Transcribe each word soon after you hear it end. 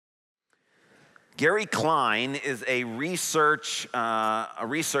Gary Klein is a researcher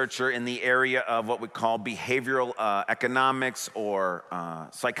in the area of what we call behavioral economics or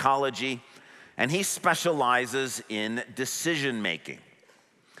psychology, and he specializes in decision making.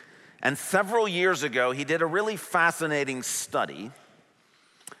 And several years ago, he did a really fascinating study.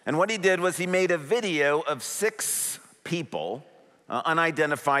 And what he did was he made a video of 6 people,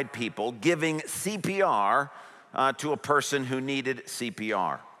 unidentified people, giving CPR to a person who needed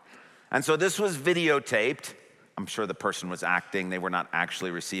CPR. And so this was videotaped. I'm sure the person was acting. They were not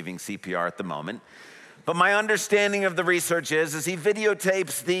actually receiving CPR at the moment. But my understanding of the research is he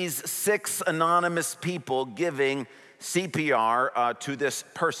videotapes these 6 anonymous people giving CPR to this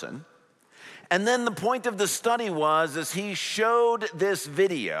person. And then the point of the study was he showed this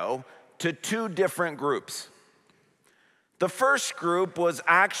video to 2 different groups. The first group was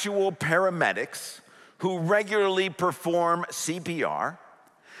actual paramedics who regularly perform CPR.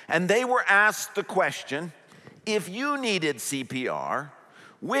 And they were asked the question, if you needed CPR,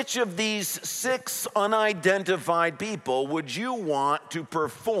 which of these 6 unidentified people would you want to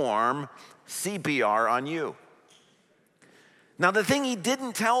perform CPR on you? Now, the thing he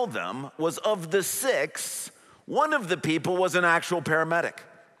didn't tell them was of the 6, one of the people was an actual paramedic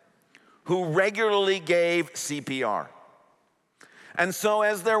who regularly gave CPR. And so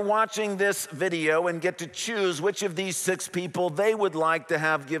as they're watching this video and get to choose which of these 6 people they would like to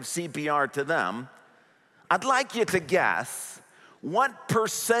have give CPR to them, I'd like you to guess what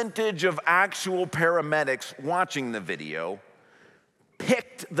percentage of actual paramedics watching the video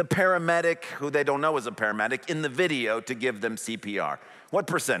picked the paramedic, who they don't know is a paramedic, in the video to give them CPR. What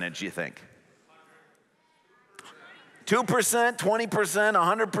percentage do you think? 2%, 20%,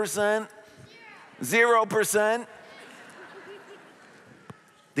 100%, 0%?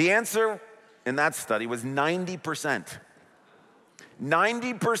 The answer in that study was 90%.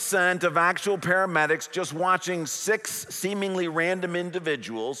 90% of actual paramedics, just watching 6 seemingly random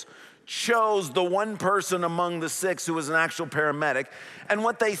individuals, chose the one person among the 6 who was an actual paramedic. And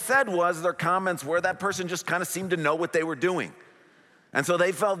what they said was, their comments were, that person just kind of seemed to know what they were doing. And so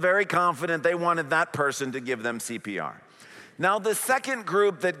they felt very confident they wanted that person to give them CPR. Now, the second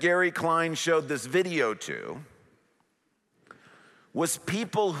group that Gary Klein showed this video to was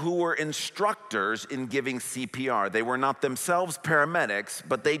people who were instructors in giving CPR. They were not themselves paramedics,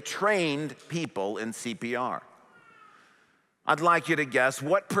 but they trained people in CPR. I'd like you to guess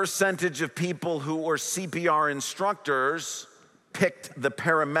what percentage of people who were CPR instructors picked the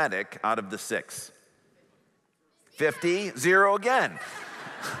paramedic out of the 6? 50? 0 again.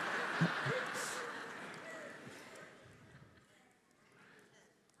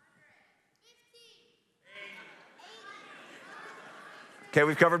 Okay,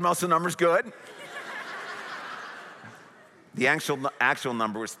 we've covered most of the numbers, good. The actual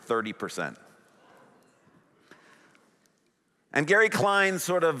number was 30%. And Gary Klein's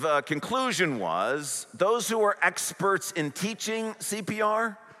sort of conclusion was, those who are experts in teaching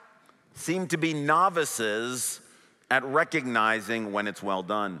CPR seem to be novices at recognizing when it's well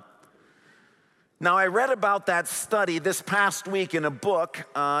done. Now, I read about that study this past week in a book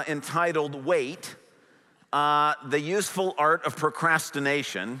entitled Wait, The Useful Art of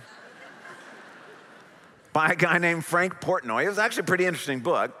Procrastination by a guy named Frank Portnoy. It was actually a pretty interesting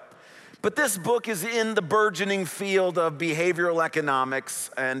book. But this book is in the burgeoning field of behavioral economics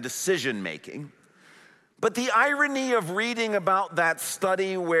and decision making. But the irony of reading about that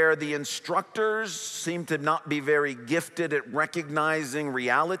study where the instructors seem to not be very gifted at recognizing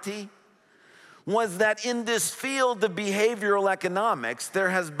reality was that in this field of behavioral economics,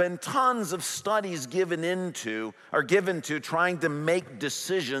 there has been tons of studies given to trying to make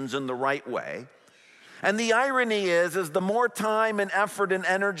decisions in the right way. And the irony is the more time and effort and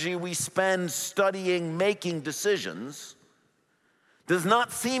energy we spend studying making decisions does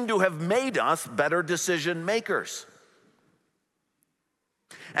not seem to have made us better decision makers.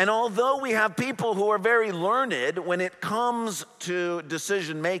 And although we have people who are very learned when it comes to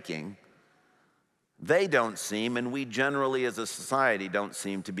decision making, they don't seem, and we generally as a society don't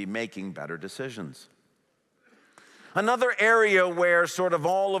seem to be making better decisions. Another area where sort of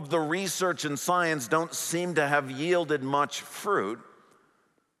all of the research and science don't seem to have yielded much fruit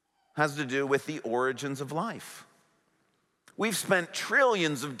has to do with the origins of life. We've spent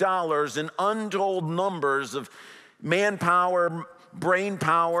trillions of dollars in untold numbers of manpower, brain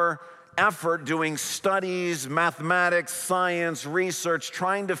power, effort doing studies, mathematics, science, research,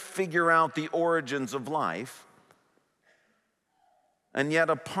 trying to figure out the origins of life. And yet,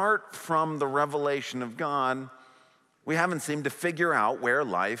 apart from the revelation of God, we haven't seemed to figure out where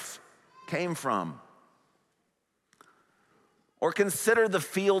life came from. Or consider the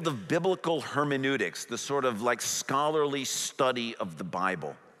field of biblical hermeneutics, the sort of like scholarly study of the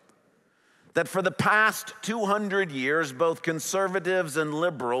Bible. That for the past 200 years, both conservatives and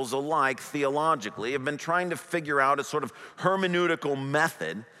liberals alike theologically have been trying to figure out a sort of hermeneutical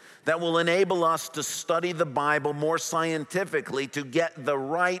method that will enable us to study the Bible more scientifically to get the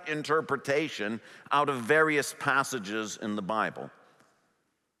right interpretation out of various passages in the Bible.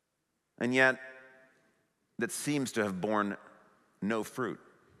 And yet, that seems to have borne no fruit.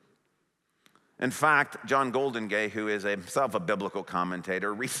 In fact, John Goldingay, who is himself a biblical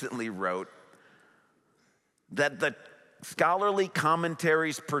commentator, recently wrote that the scholarly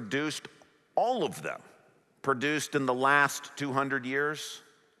commentaries produced, all of them, produced in the last 200 years,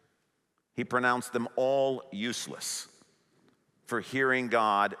 he pronounced them all useless for hearing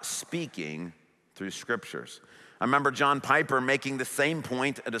God speaking through scriptures. I remember John Piper making the same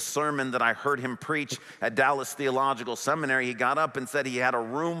point at a sermon that I heard him preach at Dallas Theological Seminary. He got up and said he had a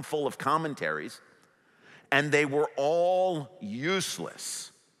room full of commentaries, and they were all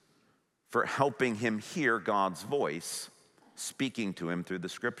useless for helping him hear God's voice speaking to him through the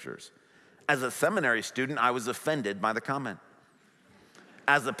scriptures. As a seminary student, I was offended by the comment.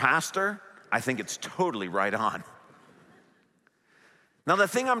 As a pastor, I think it's totally right on. Now, the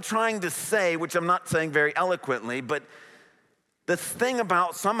thing I'm trying to say, which I'm not saying very eloquently, but the thing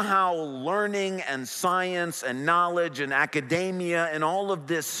about somehow learning and science and knowledge and academia and all of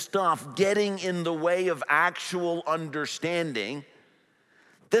this stuff getting in the way of actual understanding,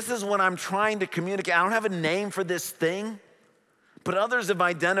 this is what I'm trying to communicate. I don't have a name for this thing, but others have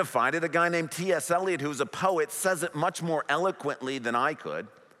identified it. A guy named T.S. Eliot, who's a poet, says it much more eloquently than I could.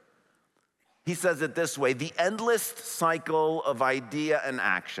 He says it this way: the endless cycle of idea and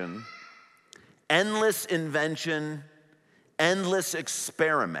action, endless invention, endless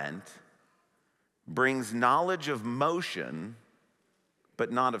experiment brings knowledge of motion,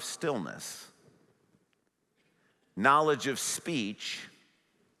 but not of stillness. Knowledge of speech,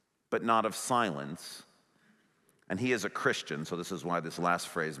 but not of silence. And he is a Christian, so this is why this last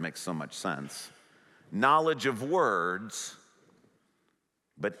phrase makes so much sense. Knowledge of words,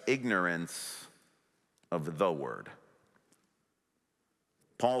 but ignorance of the word.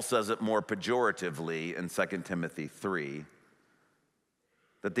 Paul says it more pejoratively in 2 Timothy 3,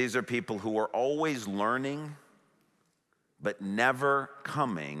 that these are people who are always learning, but never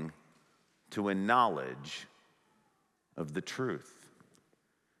coming to a knowledge of the truth.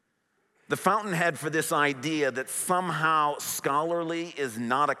 The fountainhead for this idea that somehow scholarly is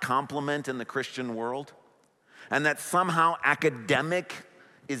not a compliment in the Christian world, and that somehow academic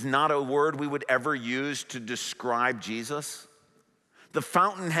is not a word we would ever use to describe Jesus. The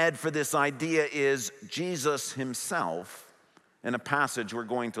fountainhead for this idea is Jesus himself in a passage we're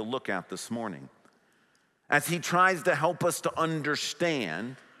going to look at this morning, as he tries to help us to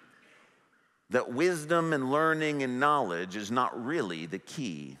understand that wisdom and learning and knowledge is not really the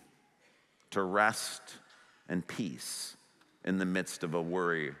key to rest and peace in the midst of a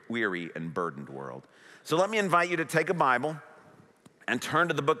weary and burdened world. So let me invite you to take a Bible and turn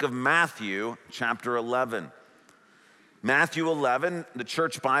to the book of Matthew, chapter 11. Matthew 11, the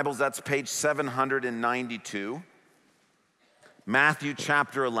church Bibles, that's page 792. Matthew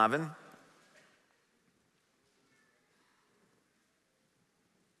chapter 11.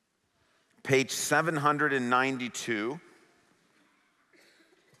 Page 792.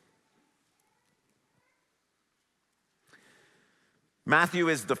 Matthew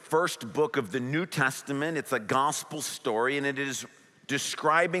is the first book of the New Testament. It's a gospel story, and it is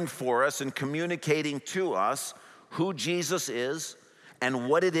describing for us and communicating to us who Jesus is and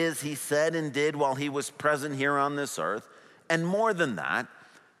what it is he said and did while he was present here on this earth. And more than that,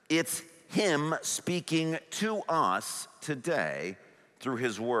 it's him speaking to us today through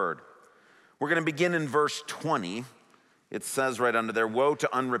his word. We're going to begin in verse 20. It says right under there, woe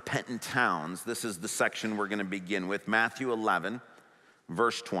to unrepentant towns. This is the section we're going to begin with, Matthew 11,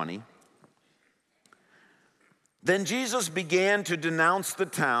 verse 20. Then Jesus began to denounce the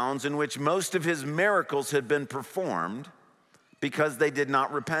towns in which most of his miracles had been performed because they did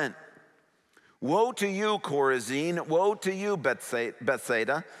not repent. Woe to you, Chorazin! Woe to you,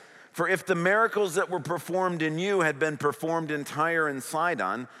 Bethsaida! For if the miracles that were performed in you had been performed in Tyre and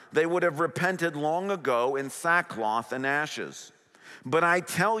Sidon, they would have repented long ago in sackcloth and ashes. But I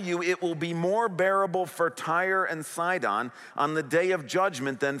tell you, it will be more bearable for Tyre and Sidon on the day of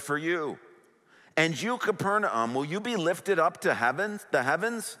judgment than for you. And you, Capernaum, will you be lifted up to the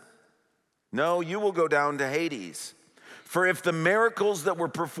heavens? No, you will go down to Hades. For if the miracles that were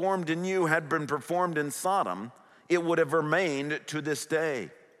performed in you had been performed in Sodom, it would have remained to this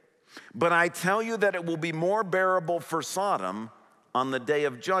day. But I tell you that it will be more bearable for Sodom on the day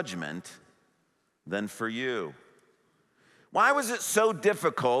of judgment than for you. Why was it so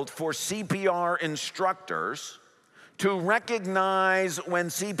difficult for CPR instructors to recognize when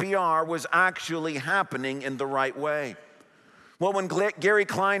CPR was actually happening in the right way? Well, when Gary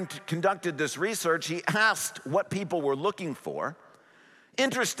Klein conducted this research, he asked what people were looking for.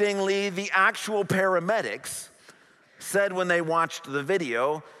 Interestingly, the actual paramedics said when they watched the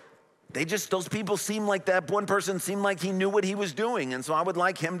video, those people seemed like that one person seemed like he knew what he was doing, and so I would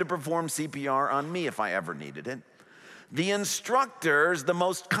like him to perform CPR on me if I ever needed it. The instructors, the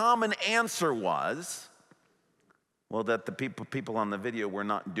most common answer was, well, that the people on the video were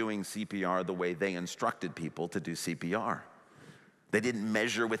not doing CPR the way they instructed people to do CPR. They didn't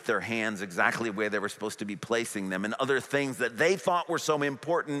measure with their hands exactly where they were supposed to be placing them, and other things that they thought were so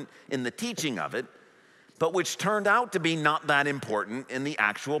important in the teaching of it, but which turned out to be not that important in the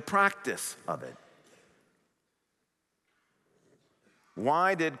actual practice of it.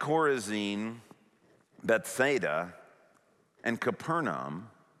 Why did Chorazin, Bethsaida, and Capernaum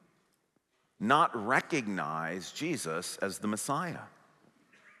not recognize Jesus as the Messiah?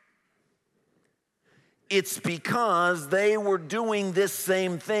 It's because they were doing this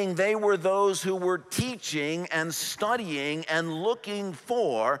same thing. They were those who were teaching and studying and looking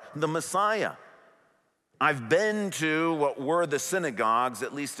for the Messiah. I've been to what were the synagogues,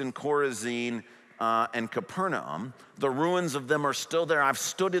 at least in Chorazin and Capernaum. The ruins of them are still there. I've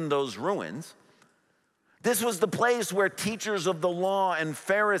stood in those ruins. This was the place where teachers of the law and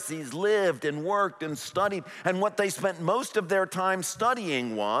Pharisees lived and worked and studied. And what they spent most of their time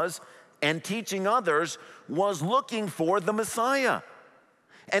studying and teaching others was looking for the Messiah.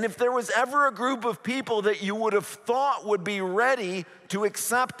 And if there was ever a group of people that you would have thought would be ready to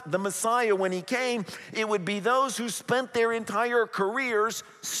accept the Messiah when he came, it would be those who spent their entire careers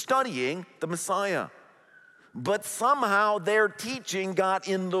studying the Messiah. But somehow their teaching got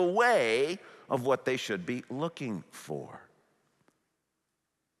in the way of what they should be looking for.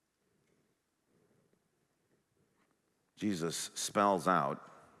 Jesus spells out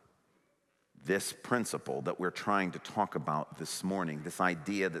this principle that we're trying to talk about this morning, this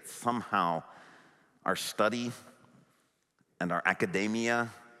idea that somehow our study and our academia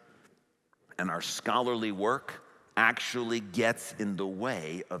and our scholarly work actually gets in the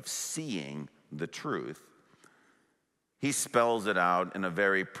way of seeing the truth. He spells it out in a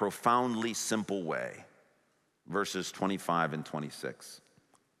very profoundly simple way. Verses 25 and 26.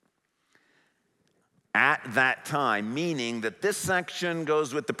 At that time, meaning that this section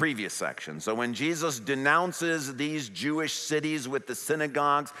goes with the previous section. So when Jesus denounces these Jewish cities with the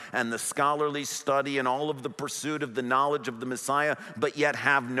synagogues and the scholarly study and all of the pursuit of the knowledge of the Messiah, but yet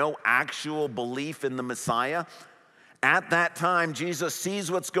have no actual belief in the Messiah, at that time, Jesus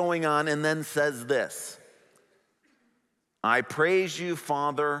sees what's going on and then says this: I praise you,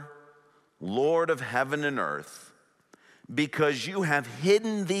 Father, Lord of heaven and earth, because you have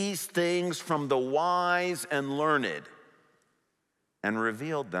hidden these things from the wise and learned and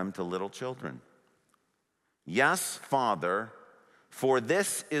revealed them to little children. Yes, Father, for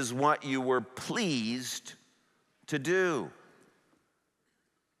this is what you were pleased to do.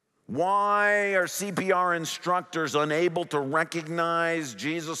 Why are CPR instructors unable to recognize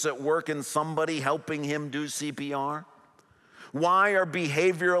Jesus at work in somebody helping him do CPR? Why are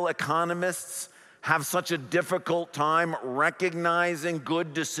behavioral economists have such a difficult time recognizing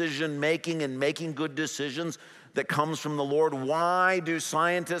good decision making and making good decisions that comes from the Lord? Why do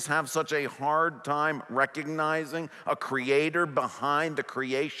scientists have such a hard time recognizing a creator behind the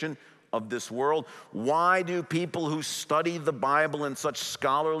creation of this world? Why do people who study the Bible in such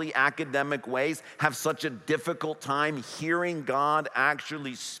scholarly academic ways have such a difficult time hearing God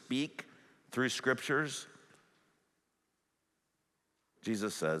actually speak through scriptures?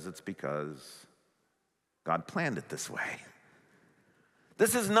 Jesus says it's because God planned it this way.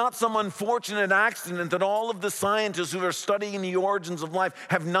 This is not some unfortunate accident that all of the scientists who are studying the origins of life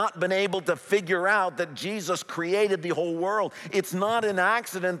have not been able to figure out that Jesus created the whole world. It's not an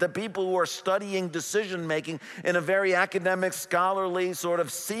accident that people who are studying decision making in a very academic, scholarly, sort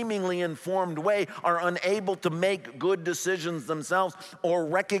of seemingly informed way are unable to make good decisions themselves or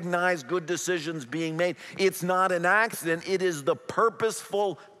recognize good decisions being made. It's not an accident. It is the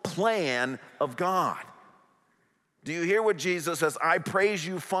purposeful plan of God. Do you hear what Jesus says? I praise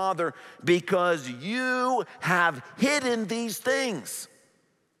you, Father, because you have hidden these things.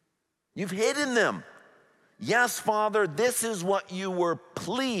 You've hidden them. Yes, Father, this is what you were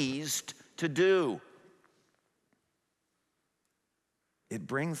pleased to do. It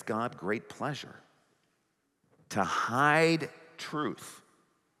brings God great pleasure to hide truth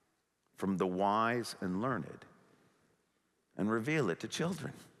from the wise and learned and reveal it to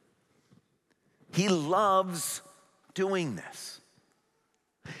children. He loves doing this.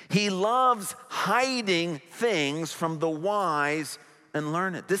 He loves hiding things from the wise and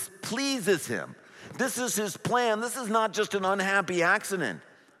learned. This pleases him. This is his plan. This is not just an unhappy accident.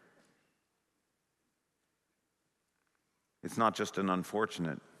 It's not just an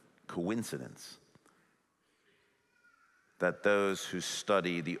unfortunate coincidence that those who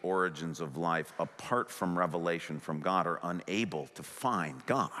study the origins of life apart from revelation from God are unable to find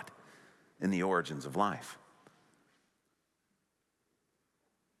God in the origins of life.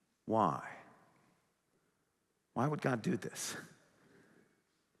 Why? Why would God do this?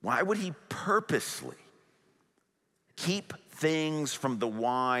 Why would he purposely keep things from the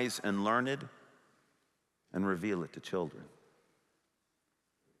wise and learned and reveal it to children?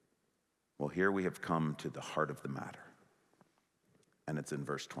 Well, here we have come to the heart of the matter, and it's in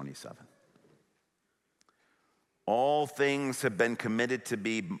verse 27. All things have been committed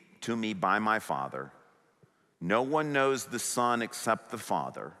to me by my Father. No one knows the Son except the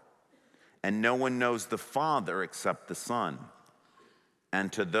Father, and no one knows the Father except the Son,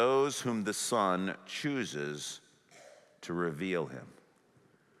 and to those whom the Son chooses to reveal him.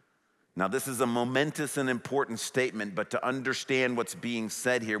 Now, this is a momentous and important statement, but to understand what's being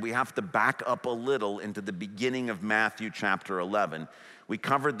said here, we have to back up a little into the beginning of Matthew chapter 11. We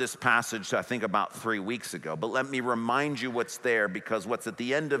covered this passage, I think, about 3 weeks ago, but let me remind you what's there, because what's at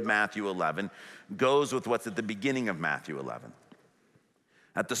the end of Matthew 11 goes with what's at the beginning of Matthew 11.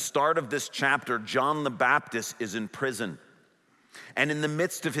 At the start of this chapter, John the Baptist is in prison. And in the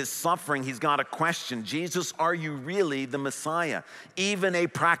midst of his suffering, he's got a question. Jesus, are you really the Messiah? Even a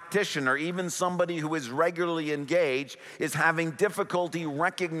practitioner, even somebody who is regularly engaged, is having difficulty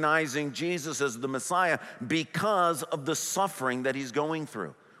recognizing Jesus as the Messiah because of the suffering that he's going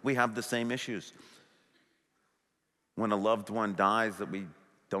through. We have the same issues. When a loved one dies, that we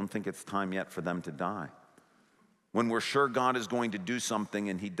don't think it's time yet for them to die. When we're sure God is going to do something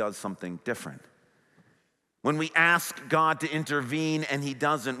and he does something different. When we ask God to intervene and he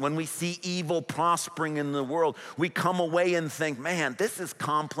doesn't, when we see evil prospering in the world, we come away and think, man, this is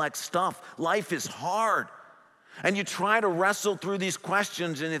complex stuff. Life is hard. And you try to wrestle through these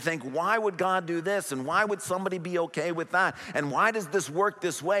questions and you think, why would God do this? And why would somebody be okay with that? And why does this work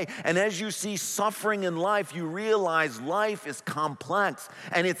this way? And as you see suffering in life, you realize life is complex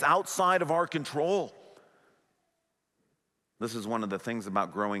and it's outside of our control. This is one of the things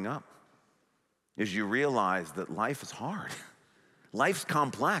about growing up. Is you realize that life is hard. Life's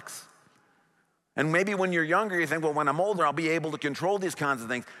complex. And maybe when you're younger, you think, well, when I'm older, I'll be able to control these kinds of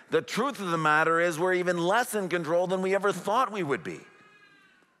things. The truth of the matter is we're even less in control than we ever thought we would be.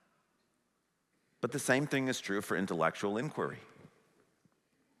 But the same thing is true for intellectual inquiry.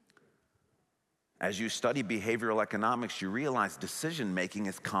 As you study behavioral economics, you realize decision-making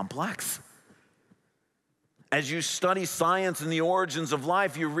is complex. As you study science and the origins of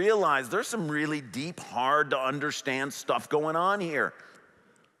life, you realize there's some really deep, hard to understand stuff going on here.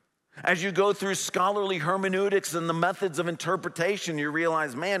 As you go through scholarly hermeneutics and the methods of interpretation, you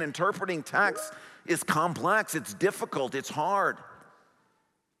realize, man, interpreting text is complex, it's difficult, it's hard.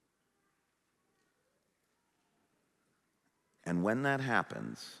 And when that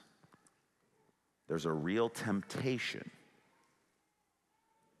happens, there's a real temptation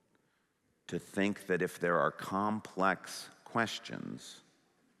to think that if there are complex questions,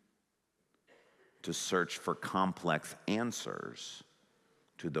 to search for complex answers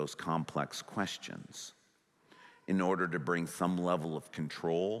to those complex questions in order to bring some level of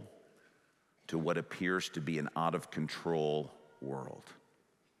control to what appears to be an out-of-control world.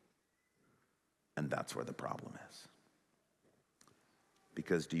 And that's where the problem is.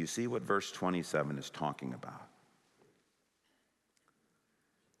 Because do you see what verse 27 is talking about?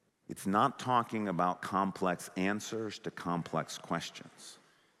 It's not talking about complex answers to complex questions.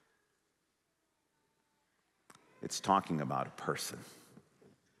 It's talking about a person.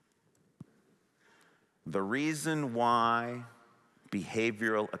 The reason why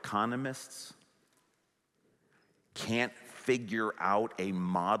behavioral economists can't figure out a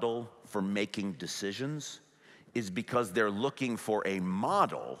model for making decisions is because they're looking for a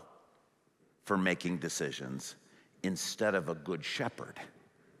model for making decisions instead of a good shepherd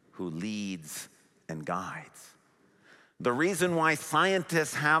who leads and guides. The reason why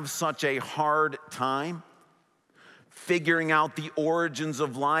scientists have such a hard time figuring out the origins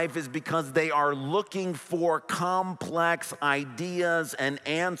of life is because they are looking for complex ideas and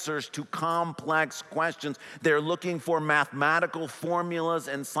answers to complex questions. They're looking for mathematical formulas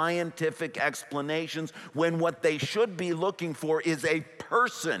and scientific explanations when what they should be looking for is a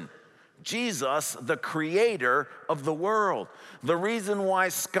person Jesus, the creator of the world. The reason why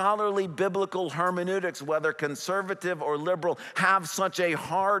scholarly biblical hermeneutics, whether conservative or liberal, have such a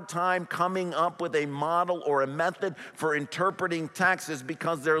hard time coming up with a model or a method for interpreting text is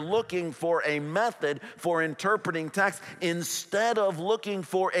because they're looking for a method for interpreting text instead of looking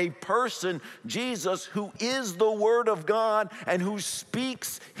for a person, Jesus, who is the Word of God and who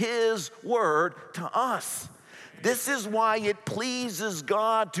speaks His word to us. This is why it pleases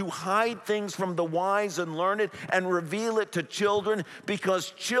God to hide things from the wise and learned and reveal it to children,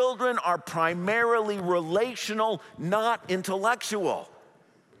 because children are primarily relational, not intellectual.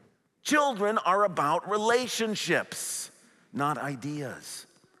 Children are about relationships, not ideas.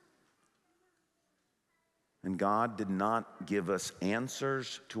 And God did not give us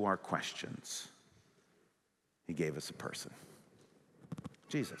answers to our questions. He gave us a person,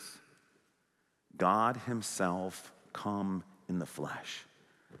 Jesus. God Himself come in the flesh.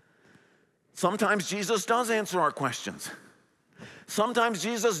 Sometimes Jesus does answer our questions. Sometimes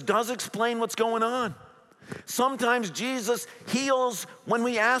Jesus does explain what's going on. Sometimes Jesus heals when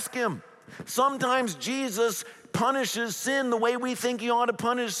we ask Him. Sometimes Jesus punishes sin the way we think He ought to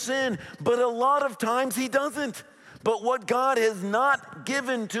punish sin, but a lot of times He doesn't. But what God has not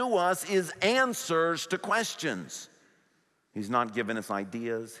given to us is answers to questions. He's not given us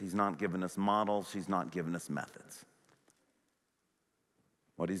ideas. He's not given us models. He's not given us methods.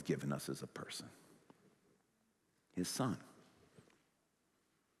 What He's given us is a person, His Son.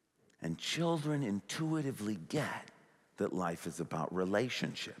 And children intuitively get that life is about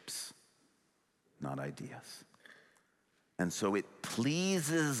relationships, not ideas. And so it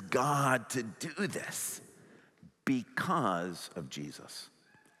pleases God to do this because of Jesus.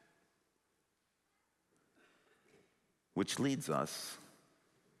 Which leads us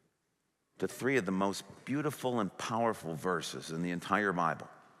to three of the most beautiful and powerful verses in the entire Bible.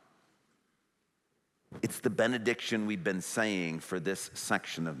 It's the benediction we've been saying for this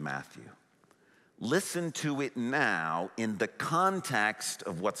section of Matthew. Listen to it now in the context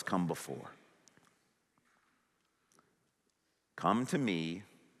of what's come before. Come to me,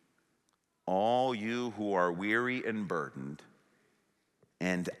 all you who are weary and burdened,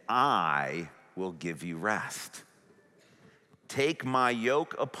 and I will give you rest. Take my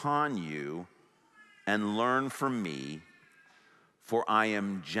yoke upon you and learn from me, for I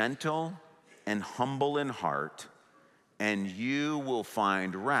am gentle and humble in heart, and you will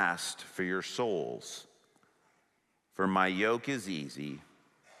find rest for your souls. For my yoke is easy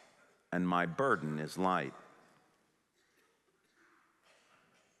and my burden is light.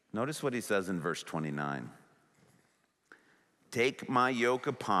 Notice what He says in verse 29. Take my yoke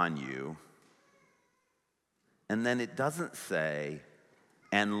upon you. And then it doesn't say,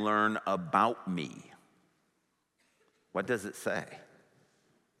 and learn about me. What does it say?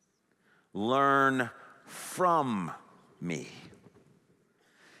 Learn from me.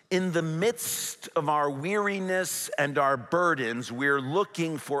 In the midst of our weariness and our burdens, we're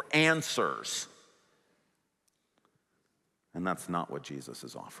looking for answers. And that's not what Jesus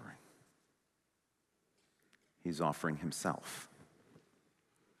is offering. He's offering Himself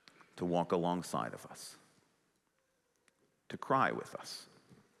to walk alongside of us, to cry with us,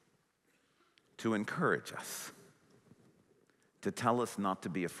 to encourage us, to tell us not to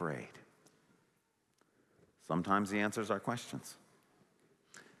be afraid. Sometimes He answers our questions.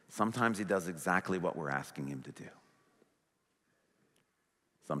 Sometimes He does exactly what we're asking Him to do.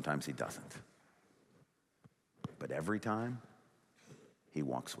 Sometimes He doesn't. But every time, He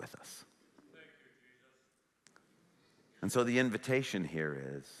walks with us. Thank you, Jesus. And so the invitation here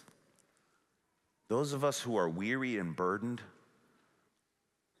is, those of us who are weary and burdened,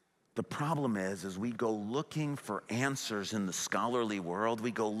 the problem is we go looking for answers in the scholarly world.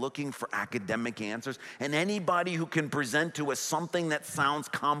 We go looking for academic answers. And anybody who can present to us something that sounds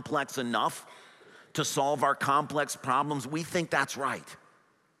complex enough to solve our complex problems, we think that's right.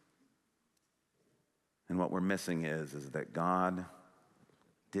 And what we're missing is that God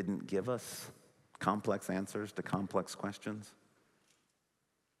didn't give us complex answers to complex questions.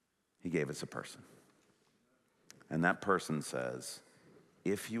 He gave us a person. And that person says,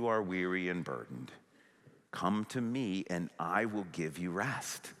 if you are weary and burdened, come to me and I will give you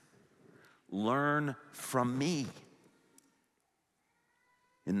rest. Learn from me.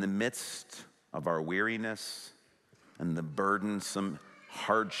 In the midst of our weariness and the burdensome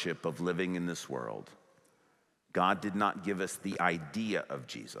hardship of living in this world, God did not give us the idea of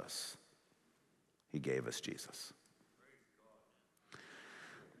Jesus. He gave us Jesus.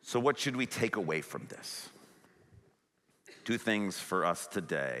 So what should we take away from this? Two things for us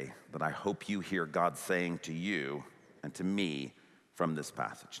today that I hope you hear God saying to you and to me from this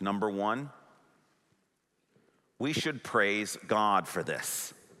passage. Number one, we should praise God for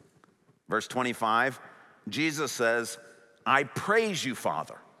this. Verse 25, Jesus says, I praise you,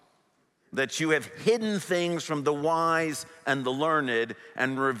 Father, that you have hidden things from the wise and the learned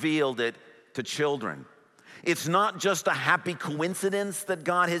and revealed it to children. It's not just a happy coincidence that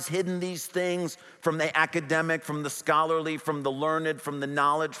God has hidden these things from the academic, from the scholarly, from the learned, from the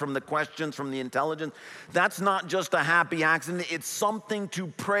knowledge, from the questions, from the intelligence. That's not just a happy accident. It's something to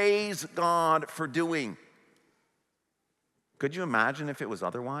praise God for doing. Could you imagine if it was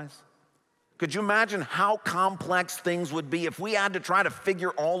otherwise? Could you imagine how complex things would be if we had to try to figure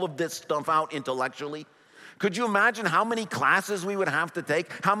all of this stuff out intellectually? Could you imagine how many classes we would have to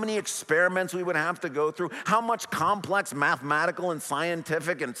take, how many experiments we would have to go through, how much complex mathematical and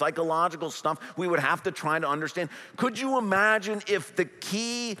scientific and psychological stuff we would have to try to understand? Could you imagine if the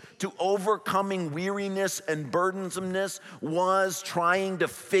key to overcoming weariness and burdensomeness was trying to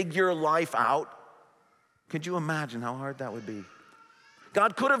figure life out? Could you imagine how hard that would be?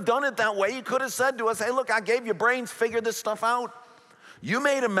 God could have done it that way. He could have said to us, hey, look, I gave you brains, figure this stuff out. You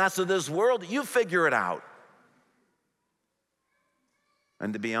made a mess of this world, you figure it out.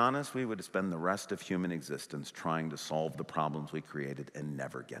 And to be honest, we would spend the rest of human existence trying to solve the problems we created and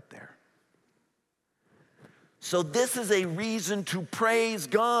never get there. So this is a reason to praise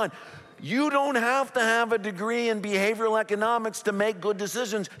God. You don't have to have a degree in behavioral economics to make good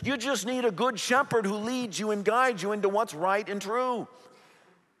decisions. You just need a good shepherd who leads you and guides you into what's right and true.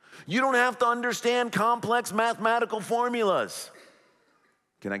 You don't have to understand complex mathematical formulas.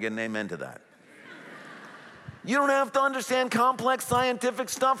 Can I get an amen to that? You don't have to understand complex scientific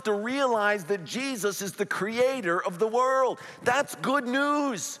stuff to realize that Jesus is the creator of the world. That's good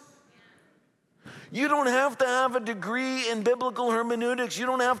news. You don't have to have a degree in biblical hermeneutics. You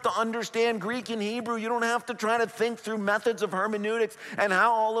don't have to understand Greek and Hebrew. You don't have to try to think through methods of hermeneutics and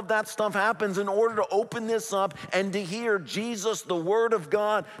how all of that stuff happens in order to open this up and to hear Jesus, the Word of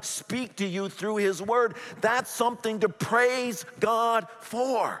God, speak to you through His Word. That's something to praise God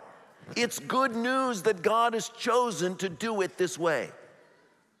for. It's good news that God has chosen to do it this way.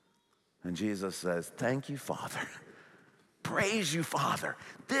 And Jesus says, thank you, Father. Praise you, Father.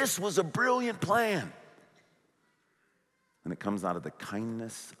 This was a brilliant plan. And it comes out of the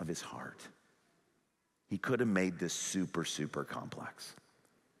kindness of his heart. He could have made this super, super complex.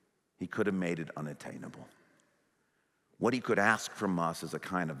 He could have made it unattainable. What he could ask from us is a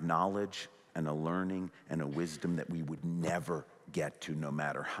kind of knowledge and a learning and a wisdom that we would never get to, no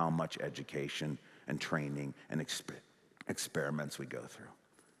matter how much education and training and experiments we go through.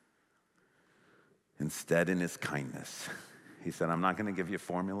 Instead, in his kindness, he said, I'm not going to give you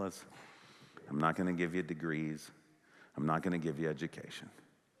formulas. I'm not going to give you degrees. I'm not going to give you education.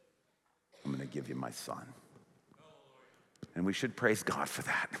 I'm going to give you my son. And we should praise God for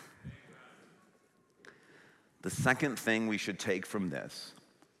that. The second thing we should take from this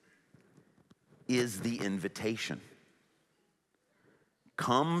is the invitation.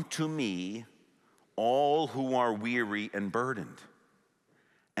 Come to me, all who are weary and burdened,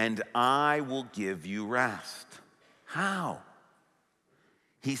 and I will give you rest. How?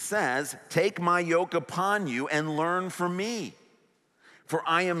 He says, take my yoke upon you and learn from me. For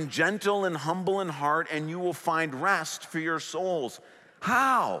I am gentle and humble in heart, and you will find rest for your souls.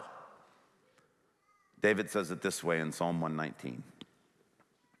 How? David says it this way in Psalm 119.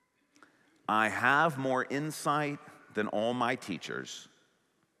 I have more insight than all my teachers,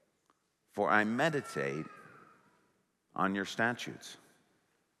 for I meditate on your statutes.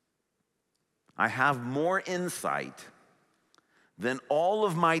 I have more insight than all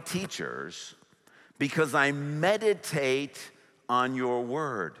of my teachers because I meditate on your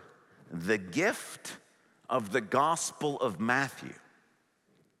word. The gift of the Gospel of Matthew,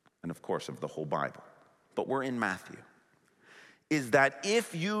 and of course of the whole Bible, but we're in Matthew, is that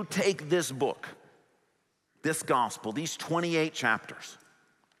if you take this book, this gospel, these 28 chapters,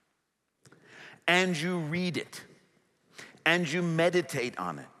 and you read it, and you meditate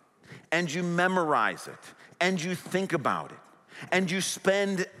on it, and you memorize it, and you think about it, and you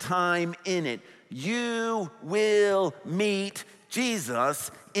spend time in it, you will meet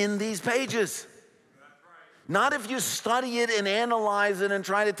Jesus in these pages. Not if you study it and analyze it and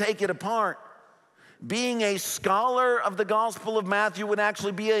try to take it apart. Being a scholar of the Gospel of Matthew would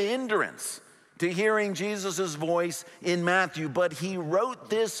actually be a hindrance to hearing Jesus' voice in Matthew. But he wrote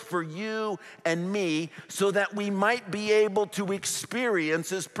this for you and me so that we might be able to experience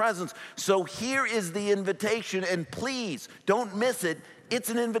his presence. So here is the invitation, and please don't miss it. It's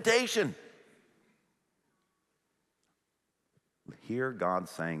an invitation. Hear God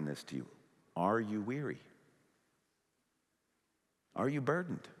saying this to you. Are you weary? Are you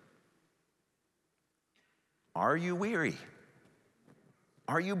burdened? Are you weary?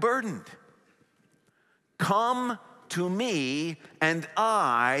 Are you burdened? Come to me and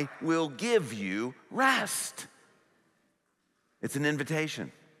I will give you rest. It's an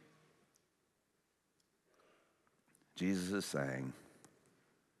invitation. Jesus is saying,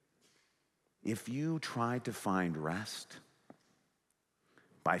 if you try to find rest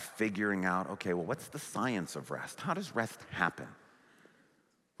by figuring out, okay, well, what's the science of rest? How does rest happen?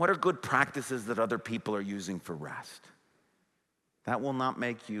 What are good practices that other people are using for rest? That will not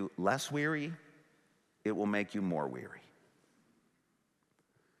make you less weary. It will make you more weary.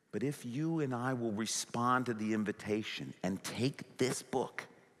 But if you and I will respond to the invitation and take this book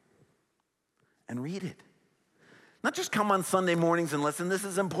and read it, not just come on Sunday mornings and listen, this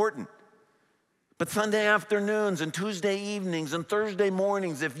is important, but Sunday afternoons and Tuesday evenings and Thursday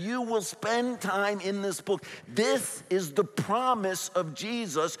mornings, if you will spend time in this book, this is the promise of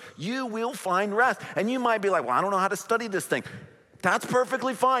Jesus, you will find rest. And you might be like, well, I don't know how to study this thing. That's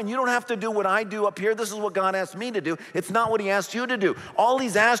perfectly fine. You don't have to do what I do up here. This is what God asked me to do. It's not what he asked you to do. All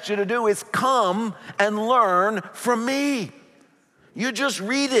he's asked you to do is come and learn from me. You just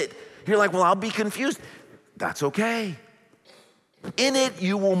read it. You're like, well, I'll be confused. That's okay. In it,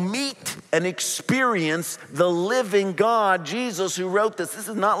 you will meet and experience the living God, Jesus, who wrote this. This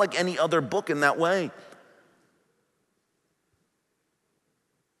is not like any other book in that way.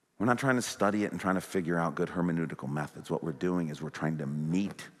 We're not trying to study it and trying to figure out good hermeneutical methods. What we're doing is we're trying to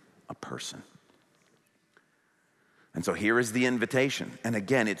meet a person. And so here is the invitation. And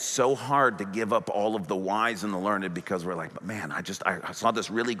again, it's so hard to give up all of the wise and the learned because we're like, but man, I saw this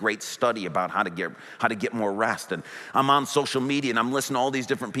really great study about how to get more rest. And I'm on social media and I'm listening to all these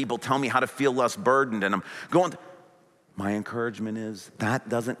different people tell me how to feel less burdened. And I'm going, my encouragement is that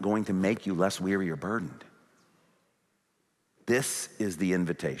doesn't going to make you less weary or burdened. This is the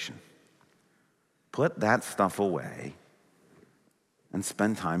invitation. Put that stuff away and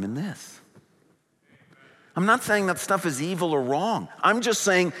spend time in this. I'm not saying that stuff is evil or wrong. I'm just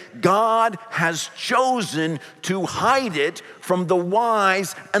saying God has chosen to hide it from the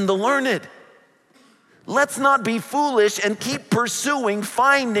wise and the learned. Let's not be foolish and keep pursuing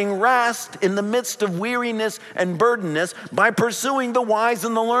finding rest in the midst of weariness and burdenness by pursuing the wise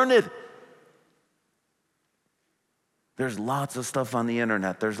and the learned. There's lots of stuff on the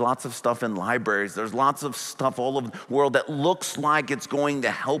internet. There's lots of stuff in libraries. There's lots of stuff all over the world that looks like it's going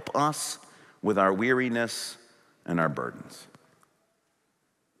to help us with our weariness and our burdens.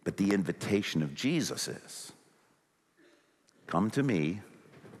 But the invitation of Jesus is, come to me,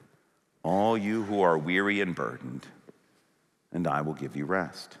 all you who are weary and burdened, and I will give you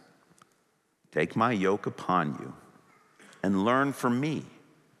rest. Take my yoke upon you and learn from me,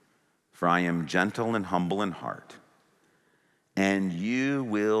 for I am gentle and humble in heart, and you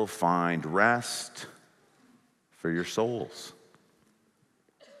will find rest for your souls.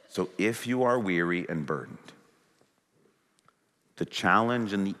 So if you are weary and burdened, the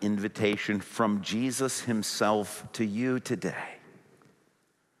challenge and the invitation from Jesus himself to you today,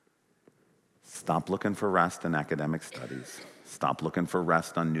 stop looking for rest in academic studies. Stop looking for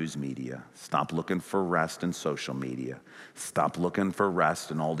rest on news media. Stop looking for rest in social media. Stop looking for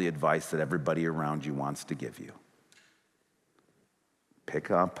rest in all the advice that everybody around you wants to give you.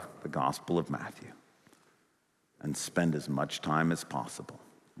 Pick up the Gospel of Matthew and spend as much time as possible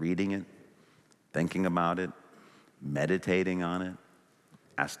reading it, thinking about it, meditating on it,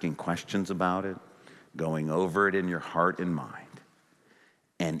 asking questions about it, going over it in your heart and mind.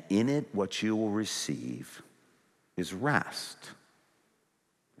 And in it, what you will receive is rest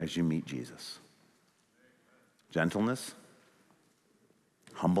as you meet Jesus. Gentleness,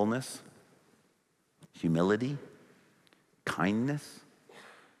 humbleness, humility, kindness,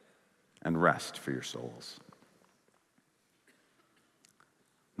 and rest for your souls.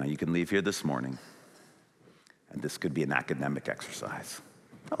 Now you can leave here this morning, and this could be an academic exercise.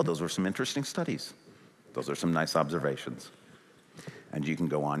 Oh, those were some interesting studies. Those are some nice observations. And you can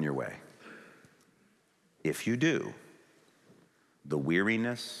go on your way. If you do, the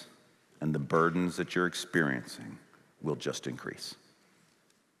weariness and the burdens that you're experiencing will just increase.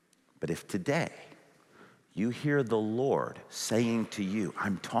 But if today you hear the Lord saying to you,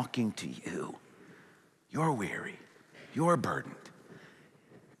 I'm talking to you, you're weary, you're burdened.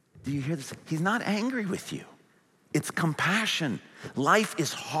 Do you hear this? He's not angry with you. It's compassion. Life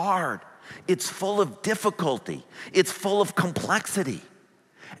is hard. It's full of difficulty. It's full of complexity.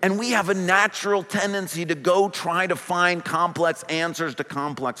 And we have a natural tendency to go try to find complex answers to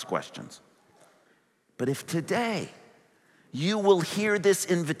complex questions. But if today you will hear this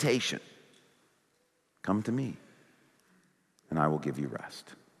invitation, come to me and I will give you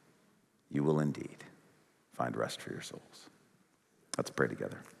rest. You will indeed find rest for your souls. Let's pray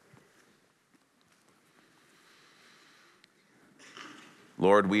together.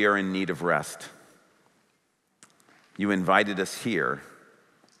 Lord, we are in need of rest. You invited us here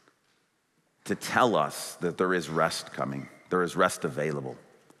to tell us that there is rest coming. There is rest available.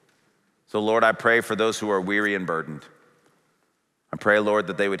 So, Lord, I pray for those who are weary and burdened. I pray, Lord,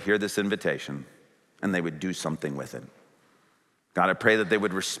 that they would hear this invitation and they would do something with it. God, I pray that they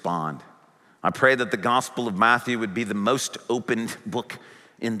would respond. I pray that the Gospel of Matthew would be the most opened book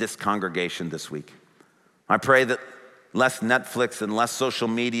in this congregation this week. I pray that less Netflix and less social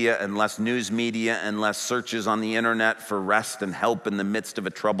media and less news media and less searches on the internet for rest and help in the midst of a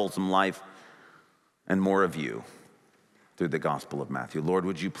troublesome life, and more of you through the Gospel of Matthew. Lord,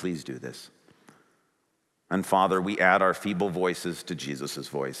 would you please do this? And Father, we add our feeble voices to Jesus'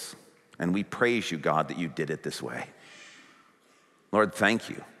 voice, and we praise you, God, that you did it this way. Lord, thank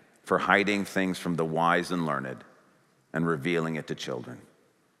you for hiding things from the wise and learned and revealing it to children.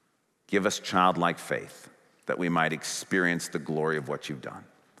 Give us childlike faith that we might experience the glory of what you've done.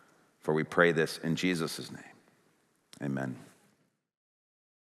 For we pray this in Jesus' name. Amen.